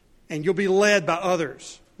 And you'll be led by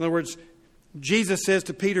others. In other words, Jesus says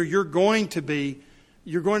to Peter, you're going to be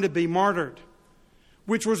martyred.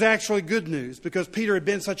 Which was actually good news, because Peter had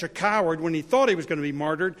been such a coward when he thought he was going to be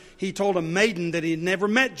martyred. He told a maiden that he had never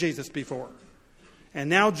met Jesus before. And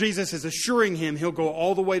now Jesus is assuring him he'll go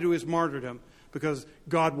all the way to his martyrdom because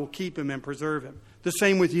God will keep him and preserve him. The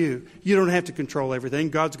same with you. You don't have to control everything.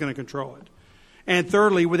 God's going to control it. And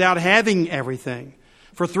thirdly, without having everything.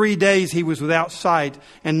 For 3 days he was without sight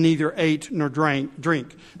and neither ate nor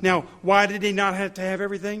drink. Now, why did he not have to have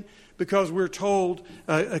everything? Because we're told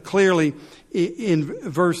clearly in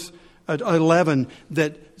verse 11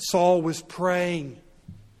 that Saul was praying.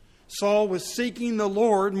 Saul was seeking the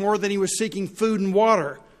Lord more than he was seeking food and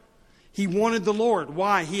water. He wanted the Lord.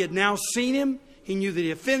 Why? He had now seen Him. He knew that He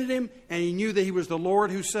offended him. And he knew that He was the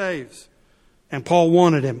Lord who saves. And Paul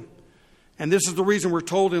wanted Him. And this is the reason we're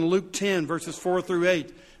told in Luke 10, verses 4 through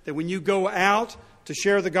 8, that when you go out to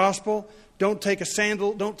share the gospel, don't take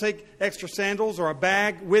extra sandals or a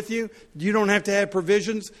bag with you. You don't have to have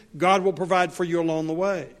provisions. God will provide for you along the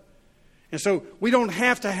way. And so we don't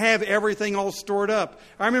have to have everything all stored up.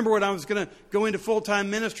 I remember when I was going to go into full-time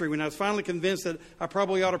ministry, when I was finally convinced that I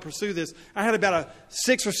probably ought to pursue this, I had about a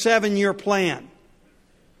 6 or 7 year plan.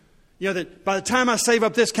 You know, that by the time I save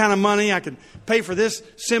up this kind of money, I can pay for this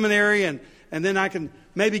seminary and then I can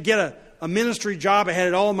maybe get a ministry job. I had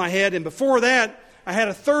it all in my head. And before that, I had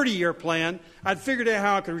a 30-year plan. I'd figured out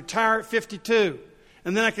how I could retire at 52.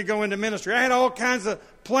 And then I could go into ministry. I had all kinds of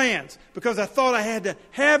plans because I thought I had to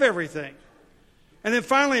have everything. And then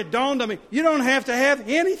finally it dawned on me, you don't have to have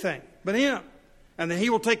anything but Him. And then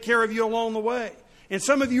He will take care of you along the way. And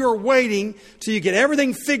some of you are waiting till you get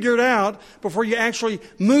everything figured out before you actually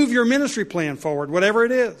move your ministry plan forward, whatever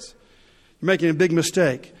it is. You're making a big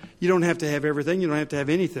mistake. You don't have to have everything. You don't have to have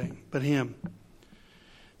anything but Him.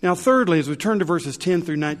 Now, thirdly, as we turn to verses 10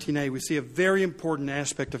 through 19a, we see a very important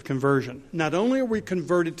aspect of conversion. Not only are we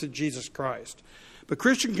converted to Jesus Christ, but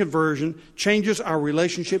Christian conversion changes our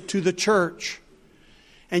relationship to the church.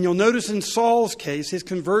 And you'll notice in Saul's case, his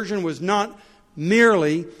conversion was not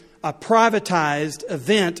merely a privatized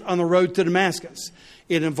event on the road to Damascus.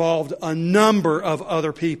 It involved a number of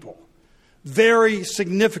other people. Very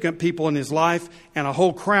significant people in his life and a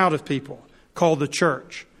whole crowd of people called the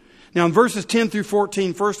church. Now in verses 10 through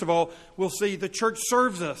 14, first of all, we'll see the church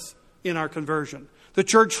serves us in our conversion. The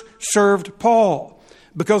church served Paul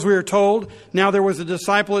because we are told, now there was a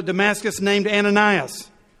disciple at Damascus named Ananias.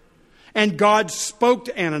 And God spoke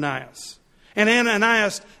to Ananias. And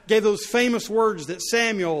Ananias gave those famous words that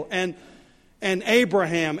Samuel and and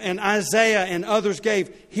Abraham and Isaiah and others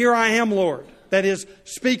gave. Here I am, Lord. That is,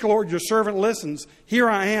 speak, Lord, your servant listens. Here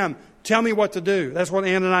I am. Tell me what to do. That's what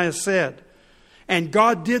Ananias said. And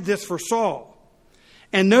God did this for Saul.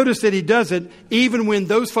 And notice that he does it even when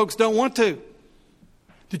those folks don't want to.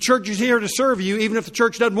 The church is here to serve you even if the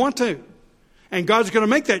church doesn't want to. And God's going to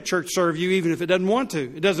make that church serve you even if it doesn't want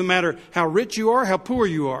to. It doesn't matter how rich you are, how poor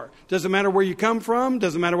you are. It doesn't matter where you come from. It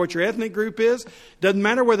doesn't matter what your ethnic group is. It doesn't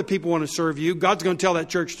matter whether people want to serve you. God's going to tell that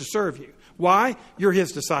church to serve you. Why? You're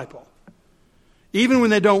His disciple. Even when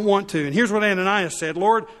they don't want to. And here's what Ananias said.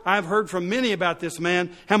 Lord, I've heard from many about this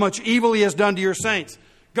man, how much evil he has done to your saints.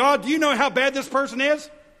 God, do you know how bad this person is?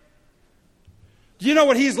 Do you know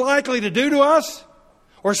what he's likely to do to us?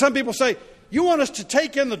 Or some people say, you want us to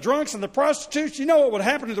take in the drunks and the prostitutes? You know what would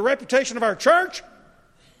happen to the reputation of our church?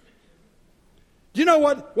 Do you know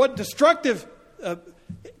what destructive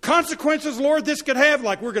consequences, Lord, this could have?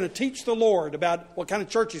 Like we're going to teach the Lord about what kind of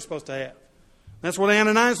church He's supposed to have. That's what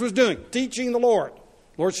Ananias was doing, teaching the Lord.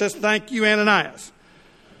 The Lord says, thank you, Ananias.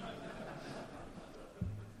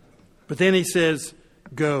 But then He says,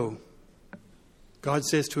 go. God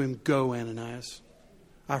says to him, go, Ananias.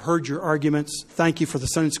 I heard your arguments. Thank you for the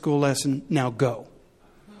Sunday school lesson. Now go.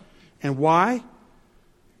 And why?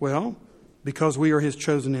 Well, because we are His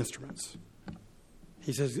chosen instruments.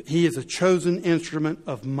 He says, He is a chosen instrument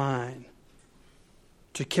of mine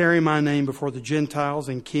to carry my name before the Gentiles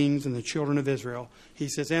and kings and the children of Israel. He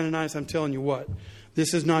says, Ananias, I'm telling you what,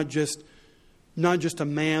 this is not just a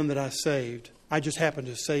man that I saved. I just happened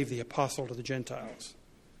to save the apostle to the Gentiles.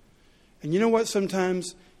 And you know what?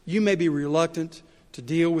 Sometimes you may be reluctant to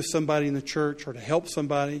deal with somebody in the church or to help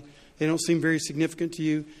somebody. They don't seem very significant to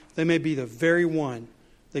you. They may be the very one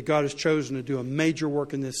that God has chosen to do a major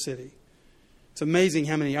work in this city. It's amazing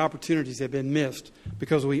how many opportunities have been missed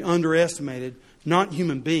because we underestimated not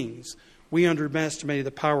human beings. We underestimated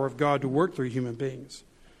the power of God to work through human beings.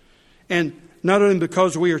 And not only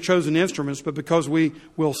because we are chosen instruments, but because we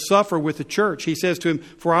will suffer with the church. He says to him,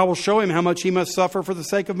 for I will show him how much he must suffer for the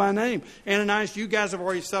sake of my name. Ananias, you guys have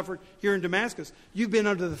already suffered here in Damascus. You've been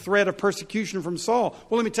under the threat of persecution from Saul.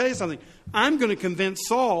 Well, let me tell you something. I'm going to convince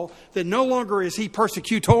Saul that no longer is he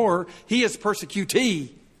persecutor, he is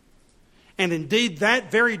persecutee. And indeed,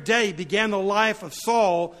 that very day began the life of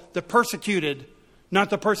Saul, the persecuted, not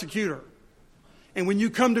the persecutor. And when you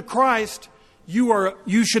come to Christ,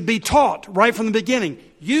 you should be taught right from the beginning.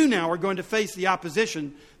 You now are going to face the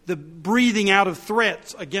opposition, the breathing out of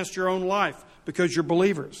threats against your own life because you're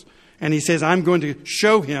believers. And he says, I'm going to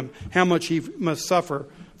show him how much he must suffer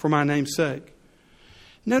for my name's sake.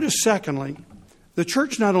 Notice, secondly, the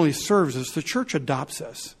church not only serves us, the church adopts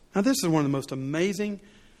us. Now, this is one of the most amazing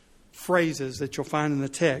phrases that you'll find in the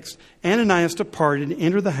text. Ananias departed,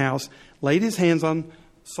 entered the house, laid his hands on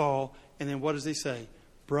Saul, and then what does he say?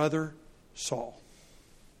 Brother Saul.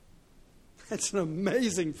 That's an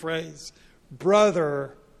amazing phrase.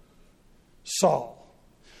 Brother Saul.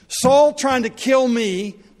 Saul trying to kill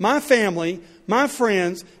me, my family, my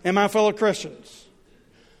friends, and my fellow Christians.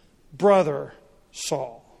 Brother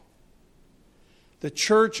Saul. The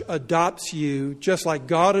church adopts you just like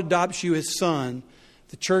God adopts you as son.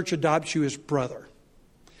 The church adopts you as brother.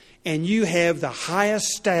 And you have the highest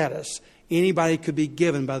status anybody could be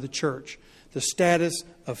given by the church. The status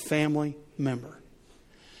of family member.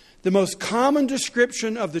 The most common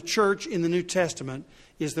description of the church in the New Testament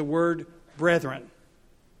is the word brethren.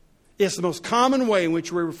 It's the most common way in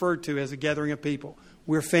which we're referred to as a gathering of people.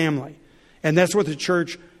 We're family. And that's what the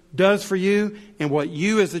church does for you and what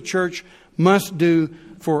you as the church must do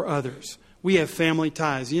for others. We have family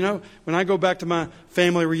ties. You know, when I go back to my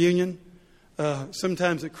family reunion,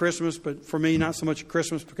 sometimes at Christmas, but for me, not so much at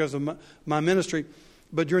Christmas because of my ministry,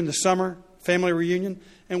 but during the summer, family reunion,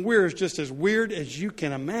 and we're just as weird as you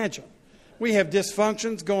can imagine. We have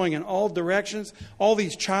dysfunctions going in all directions, all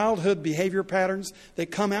these childhood behavior patterns that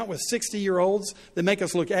come out with 60-year-olds that make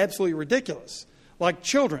us look absolutely ridiculous, like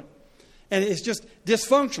children. And it's just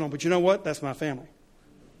dysfunctional, but you know what? That's my family.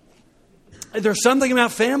 There's something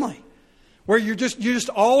about family where you just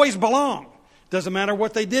always belong. Doesn't matter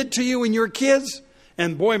what they did to you when you were kids.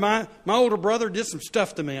 And boy, my older brother did some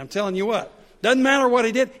stuff to me. I'm telling you what. Doesn't matter what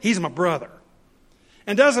he did. He's my brother.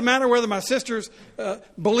 And doesn't matter whether my sisters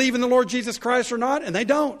believe in the Lord Jesus Christ or not. And they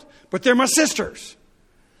don't. But they're my sisters.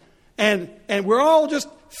 And we're all just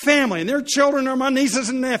family. And their children are my nieces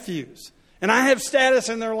and nephews. And I have status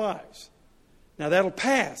in their lives. Now that'll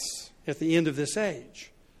pass at the end of this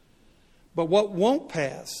age. But what won't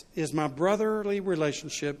pass is my brotherly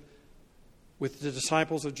relationship with the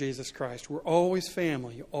disciples of Jesus Christ. We're always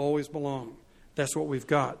family. You always belong. That's what we've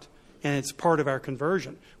got and it's part of our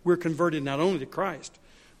conversion. We're converted not only to Christ,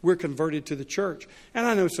 we're converted to the church. And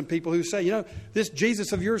I know some people who say, this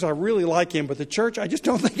Jesus of yours, I really like him, but the church, I just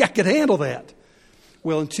don't think I could handle that.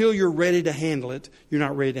 Well, until you're ready to handle it, you're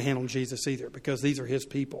not ready to handle Jesus either, because these are his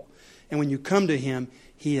people. And when you come to him,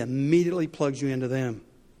 he immediately plugs you into them.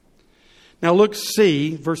 Now look,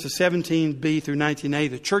 C, verses 17b through 19a.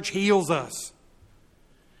 The church heals us.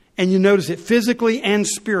 And you notice it physically and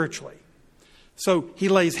spiritually. So he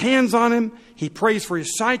lays hands on him. He prays for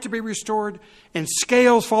his sight to be restored. And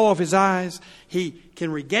scales fall off his eyes. He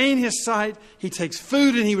can regain his sight. He takes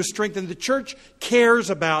food and he was strengthened. The church cares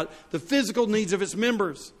about the physical needs of its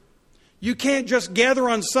members. You can't just gather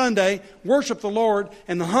on Sunday, worship the Lord,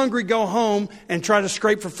 and the hungry go home and try to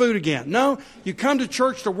scrape for food again. No, you come to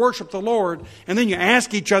church to worship the Lord, and then you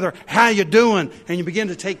ask each other, how you doing? And you begin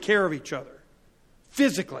to take care of each other.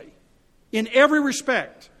 Physically. In every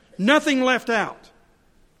respect. Nothing left out.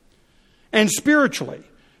 And spiritually.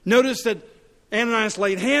 Notice that Ananias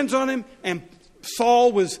laid hands on him, and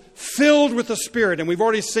Saul was filled with the Spirit. And we've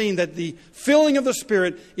already seen that the filling of the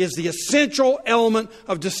Spirit is the essential element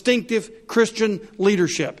of distinctive Christian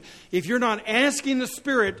leadership. If you're not asking the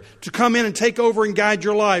Spirit to come in and take over and guide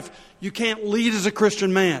your life, you can't lead as a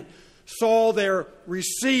Christian man. Saul there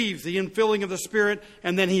receives the infilling of the Spirit,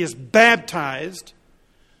 and then he is baptized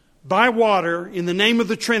by water in the name of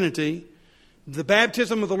the Trinity, the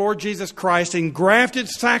baptism of the Lord Jesus Christ, engrafted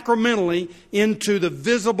sacramentally into the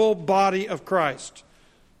visible body of Christ.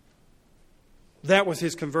 That was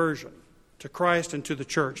his conversion to Christ and to the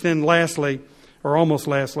church. Then lastly,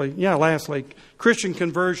 Christian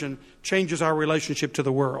conversion changes our relationship to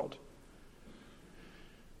the world.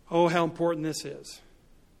 Oh, how important this is.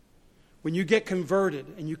 When you get converted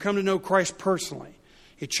and you come to know Christ personally,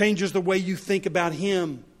 it changes the way you think about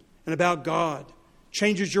him and about God.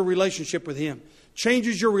 Changes your relationship with him.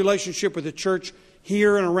 Changes your relationship with the church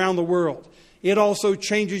here and around the world. It also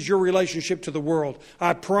changes your relationship to the world.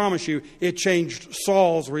 I promise you, it changed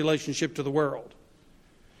Saul's relationship to the world.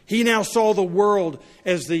 He now saw the world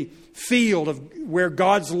as the field of where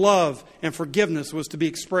God's love and forgiveness was to be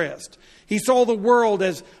expressed. He saw the world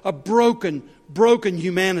as a broken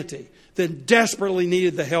humanity that desperately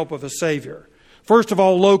needed the help of a Savior. First of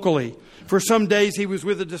all, locally. For some days he was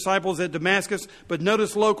with the disciples at Damascus, but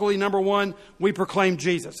notice locally, number one, we proclaim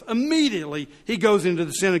Jesus. Immediately he goes into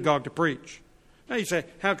the synagogue to preach. Now you say,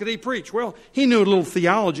 how could he preach? Well, he knew a little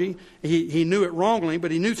theology. He knew it wrongly,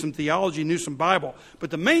 but he knew some theology, knew some Bible.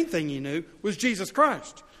 But the main thing he knew was Jesus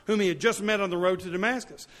Christ, whom he had just met on the road to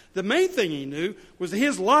Damascus. The main thing he knew was that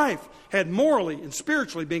his life had morally and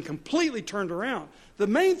spiritually been completely turned around. The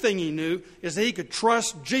main thing he knew is that he could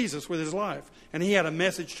trust Jesus with his life. And he had a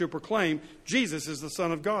message to proclaim. Jesus is the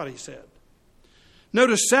Son of God, he said.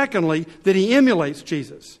 Notice, secondly, that he emulates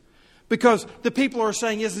Jesus. Because the people are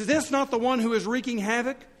saying, is this not the one who is wreaking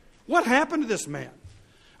havoc? What happened to this man?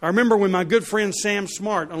 I remember when my good friend Sam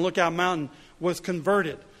Smart on Lookout Mountain was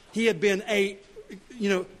converted. He had been a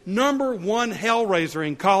number one hellraiser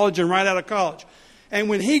in college and right out of college. And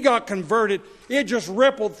when he got converted, it just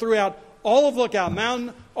rippled throughout all of Lookout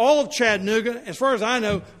Mountain, all of Chattanooga. As far as I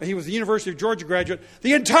know, he was a University of Georgia graduate.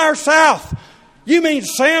 The entire South. You mean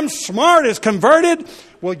Sam Smart is converted?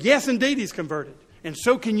 Well, yes, indeed, he's converted. And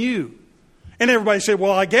so can you. And everybody said,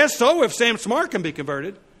 well, I guess so if Sam Smart can be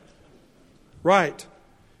converted. Right.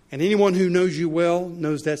 And anyone who knows you well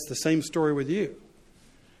knows that's the same story with you.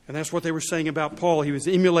 And that's what they were saying about Paul. He was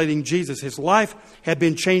emulating Jesus. His life had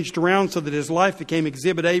been changed around so that his life became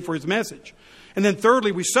exhibit A for his message. And then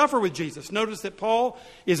thirdly, we suffer with Jesus. Notice that Paul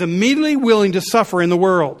is immediately willing to suffer in the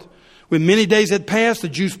world. When many days had passed, the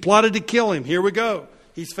Jews plotted to kill him. Here we go.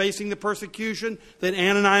 He's facing the persecution that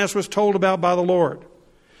Ananias was told about by the Lord.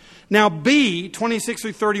 Now B, 26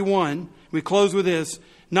 through 31, we close with this.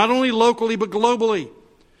 Not only locally, but globally.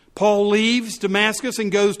 Paul leaves Damascus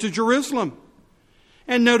and goes to Jerusalem.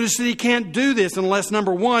 And notice that he can't do this unless,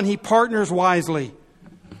 number one, he partners wisely.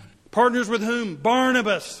 Partners with whom?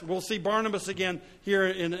 Barnabas. We'll see Barnabas again here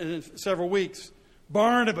in several weeks.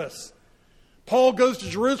 Barnabas. Paul goes to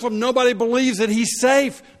Jerusalem. Nobody believes that he's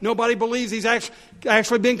safe. Nobody believes he's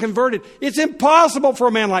actually been converted. It's impossible for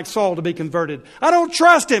a man like Saul to be converted. I don't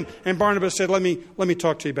trust him. And Barnabas said, let me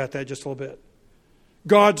talk to you about that just a little bit.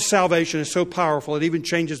 God's salvation is so powerful, it even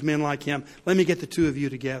changes men like him. Let me get the two of you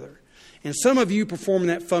together. And some of you perform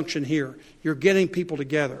that function here. You're getting people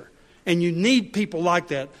together. And you need people like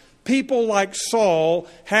that. People like Saul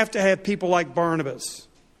have to have people like Barnabas.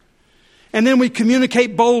 And then we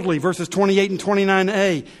communicate boldly, verses 28 and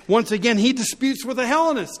 29a. Once again, he disputes with the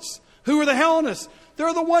Hellenists. Who are the Hellenists?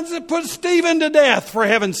 They're the ones that put Stephen to death, for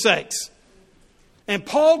heaven's sakes. And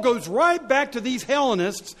Paul goes right back to these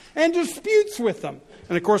Hellenists and disputes with them.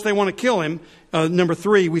 And of course, they want to kill him. Number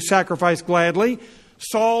 3, we sacrifice gladly.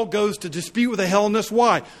 Saul goes to dispute with the Hellenists.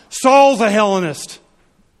 Why? Saul's a Hellenist.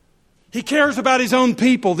 He cares about his own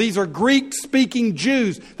people. These are Greek-speaking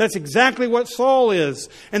Jews. That's exactly what Saul is.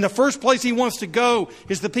 And the first place he wants to go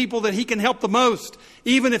is the people that he can help the most,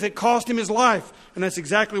 even if it cost him his life. And that's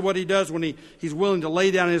exactly what he does when he's willing to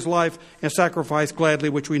lay down his life and sacrifice gladly,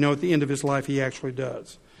 which we know at the end of his life he actually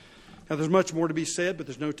does. Now, there's much more to be said, but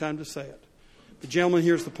there's no time to say it. But gentlemen,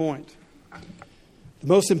 here's the point. The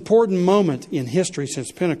most important moment in history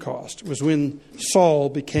since Pentecost was when Saul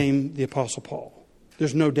became the Apostle Paul.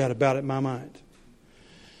 There's no doubt about it in my mind.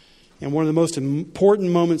 And one of the most important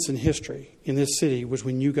moments in history in this city was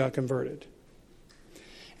when you got converted.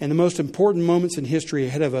 And the most important moments in history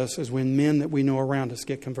ahead of us is when men that we know around us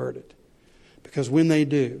get converted. Because when they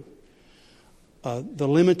do, the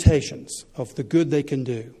limitations of the good they can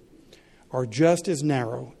do are just as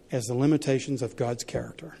narrow as the limitations of God's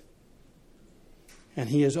character. And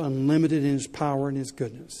He is unlimited in His power and His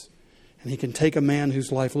goodness. And He can take a man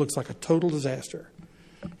whose life looks like a total disaster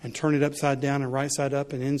and turn it upside down and right side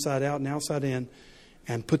up and inside out and outside in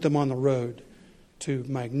and put them on the road to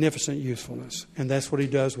magnificent usefulness. And that's what He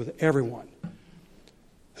does with everyone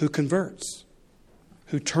who converts,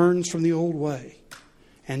 who turns from the old way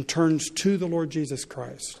and turns to the Lord Jesus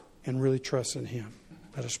Christ and really trusts in Him.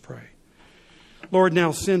 Let us pray. Lord,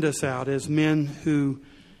 now send us out as men who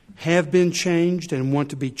have been changed and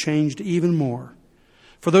want to be changed even more.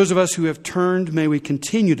 For those of us who have turned, may we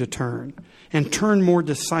continue to turn and turn more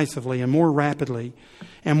decisively and more rapidly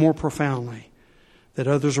and more profoundly, that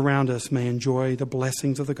others around us may enjoy the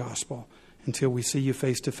blessings of the gospel until we see you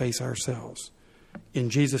face to face ourselves. In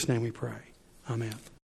Jesus' name we pray. Amen.